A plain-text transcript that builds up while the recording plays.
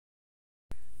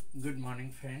Good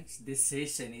morning, friends. This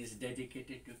session is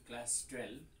dedicated to class 12,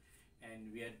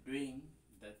 and we are doing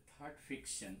the third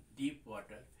fiction, Deep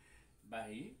Water,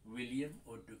 by William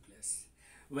O. Douglas.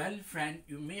 Well, friend,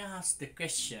 you may ask the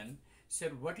question, sir,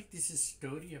 what is this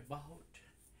story about?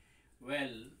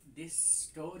 Well, this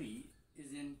story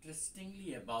is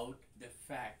interestingly about the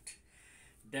fact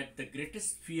that the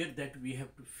greatest fear that we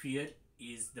have to fear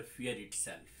is the fear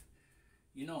itself.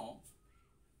 You know,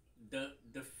 the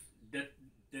the the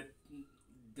the,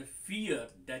 the fear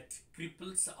that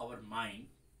cripples our mind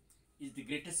is the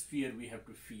greatest fear we have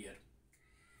to fear.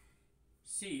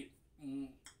 See,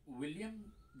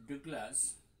 William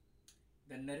Douglas,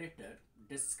 the narrator,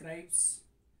 describes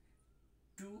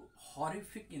two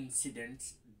horrific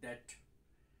incidents that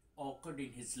occurred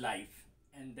in his life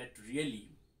and that really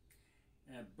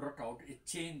brought out a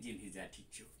change in his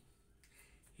attitude.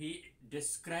 He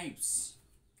describes,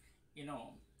 you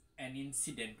know, an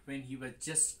incident when he was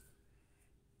just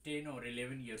 10 or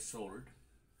 11 years old.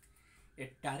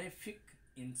 A terrific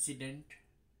incident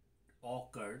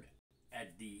occurred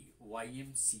at the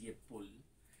YMCA pool.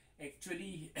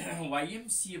 Actually,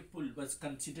 YMCA pool was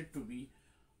considered to be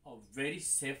a very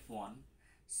safe one,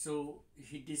 so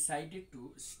he decided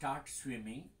to start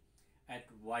swimming at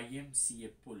YMCA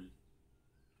pool.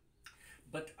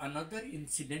 But another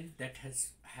incident that has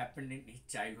happened in his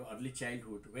early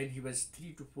childhood, when he was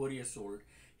 3 to 4 years old,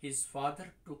 his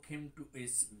father took him to a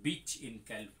beach in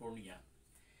California.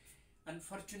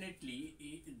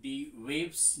 Unfortunately, the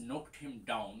waves knocked him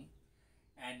down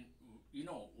and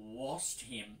washed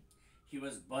him. He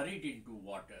was buried into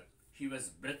water. He was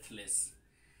breathless.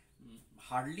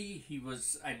 Hardly he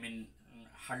was,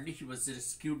 hardly he was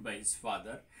rescued by his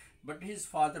father, but his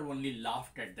father only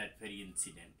laughed at that very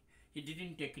incident. He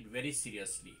didn't take it very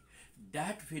seriously.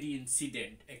 That very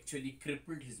incident actually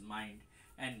crippled his mind,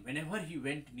 and whenever he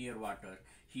went near water,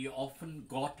 he often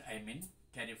got,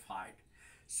 terrified.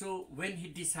 So when he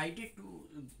decided to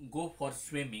go for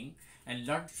swimming and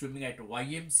learn swimming at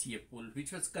YMCA pool,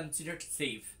 which was considered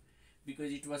safe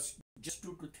because it was just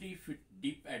 2 to 3 feet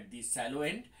deep at the shallow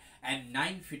end and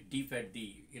 9 feet deep at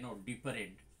the deeper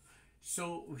end.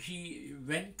 So he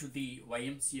went to the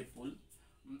YMCA pool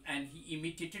and he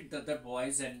imitated the other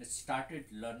boys and started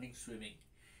learning swimming.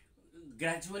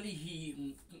 Gradually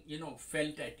he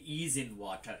felt at ease in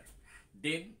water.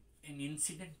 Then an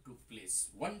incident took place.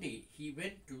 One day he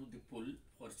went to the pool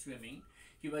for swimming.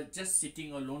 He was just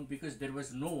sitting alone because there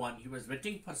was no one. He was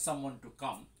waiting for someone to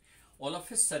come. All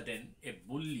of a sudden a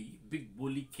big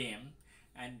bully came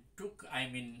and took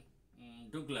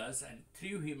Douglas and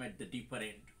threw him at the deeper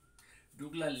end.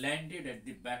 Douglas landed at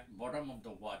the bottom of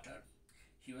the water.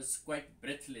 He was quite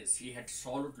breathless. He had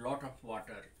swallowed a lot of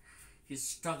water. He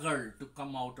struggled to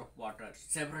come out of water.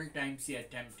 Several times he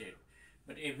attempted,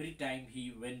 but every time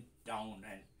he went down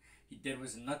and there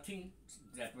was nothing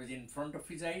that was in front of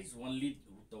his eyes, only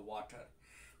the water.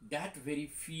 That very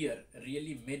fear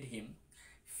really made him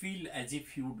feel as if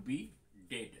he would be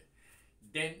dead.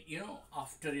 Then,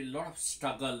 after a lot of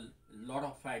struggle, lot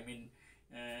of,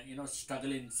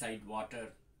 struggle inside water,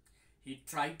 he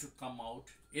tried to come out.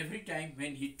 Every time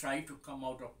when he tried to come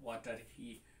out of water,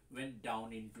 he went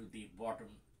down into the bottom.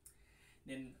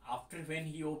 Then after when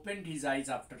he opened his eyes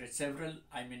after a several,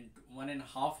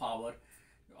 1.5 hour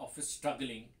of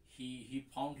struggling, he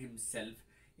found himself,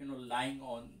 lying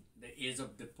on the edge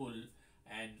of the pool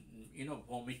and,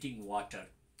 vomiting water.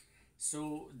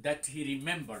 So that he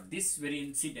remembered this very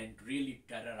incident really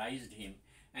terrorized him,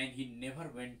 and he never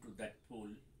went to that pool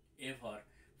ever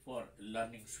for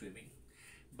learning swimming.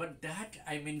 But that,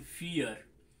 fear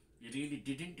really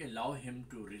didn't allow him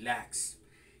to relax.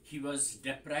 He was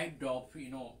deprived of,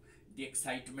 the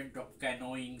excitement of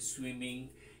canoeing, swimming,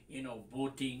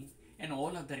 boating, and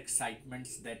all other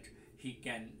excitements that he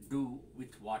can do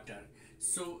with water.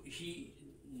 So he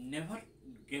never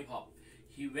gave up.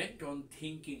 He went on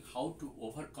thinking how to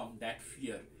overcome that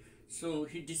fear. So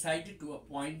he decided to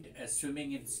appoint a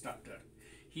swimming instructor.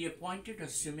 He appointed a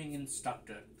swimming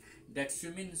instructor. That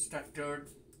swimming instructor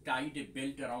tied a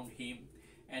belt around him,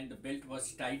 and the belt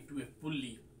was tied to a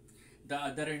pulley. The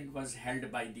other end was held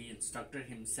by the instructor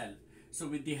himself. So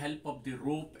with the help of the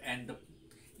rope and the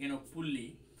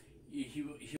pulley, he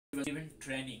was given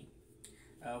training.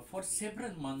 For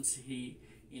several months he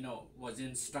was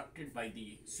instructed by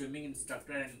the swimming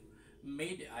instructor and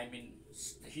made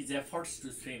his efforts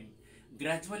to swim.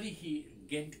 Gradually he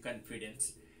gained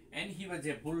confidence and he was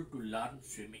able to learn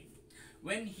swimming.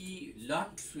 When he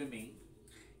learned swimming,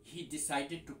 he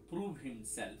decided to prove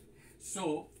himself.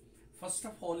 So first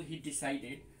of all he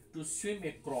decided to swim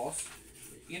across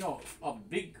a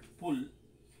big pool,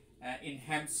 in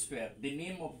Hampshire. The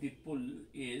name of the pool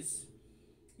is,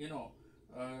 you know,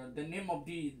 the name of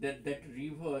that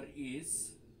river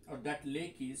is, or that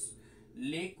lake is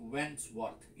Lake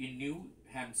Wandsworth in New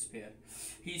Hampshire.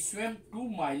 He swam 2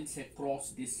 miles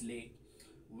across this lake.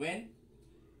 When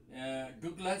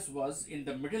Douglas was in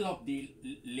the middle of the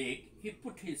lake, he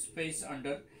put his face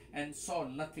under and saw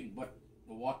nothing but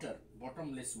water,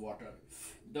 bottomless water.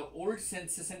 The old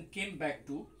sensation came back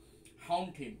to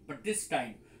haunt him, but this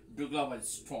time Douglas was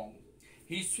strong.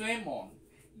 He swam on,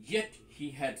 yet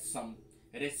he had some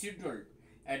residual.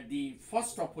 At the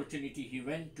first opportunity, he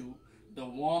went to the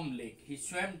warm lake. He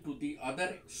swam to the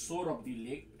other shore of the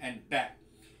lake and back.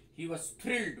 He was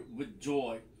thrilled with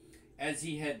joy as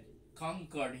he had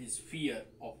conquered his fear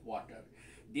of water.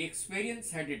 The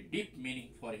experience had a deep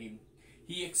meaning for him.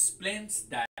 He explains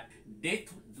that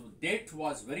death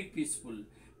was very peaceful,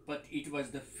 but it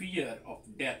was the fear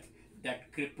of death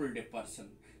that crippled a person.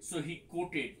 So he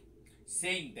quoted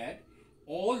saying that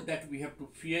all that we have to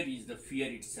fear is the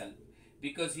fear itself,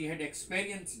 because he had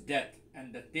experienced death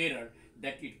and the terror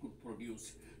that it could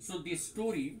produce. So this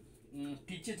story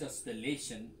teaches us the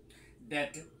lesson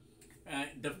that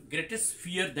the greatest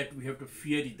fear that we have to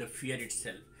fear is the fear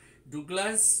itself.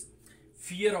 Douglas'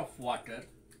 fear of water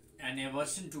and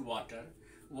aversion to water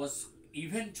was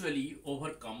eventually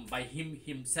overcome by him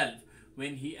himself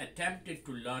when he attempted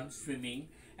to learn swimming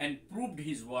and proved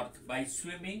his worth by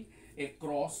swimming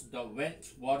across the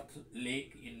Wandsworth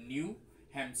Lake in New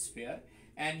Hampshire,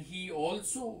 and he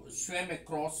also swam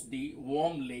across the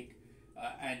warm lake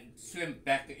and swam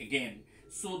back again.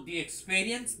 So the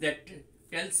experience that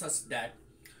tells us that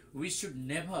we should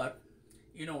never,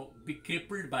 be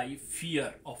crippled by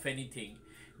fear of anything,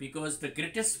 because the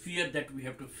greatest fear that we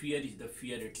have to fear is the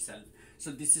fear itself.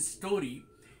 So this story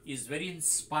is very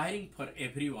inspiring for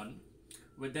everyone,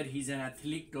 whether he's an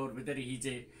athlete or whether he's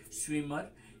a swimmer.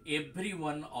 Every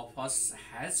one of us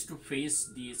has to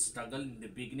face the struggle in the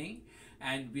beginning,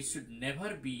 and we should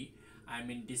never be,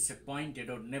 disappointed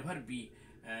or never be,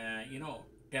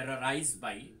 terrorized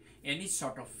by any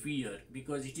sort of fear,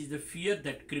 because it is the fear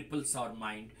that cripples our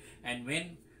mind. And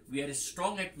when we are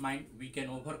strong at mind, we can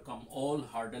overcome all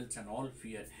hurdles and all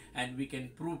fear, and we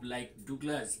can prove, like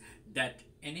Douglas, that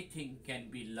anything can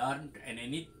be learned and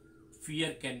any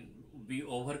fear can be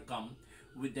overcome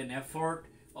with an effort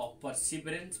of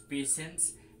perseverance,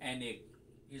 patience, and a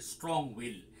strong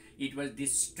will. It was the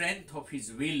strength of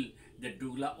his will that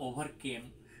Douglas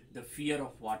overcame the fear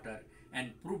of water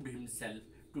and proved himself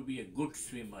to be a good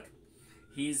swimmer.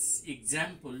 His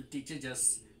example teaches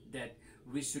us that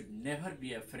we should never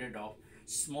be afraid of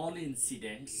small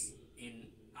incidents in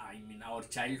our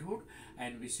childhood,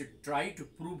 and we should try to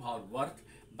prove our worth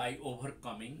by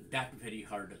overcoming that very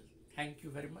hurdle. Thank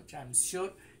you very much. I'm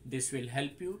sure this will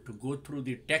help you to go through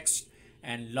the text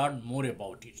and learn more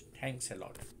about it. Thanks a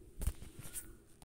lot.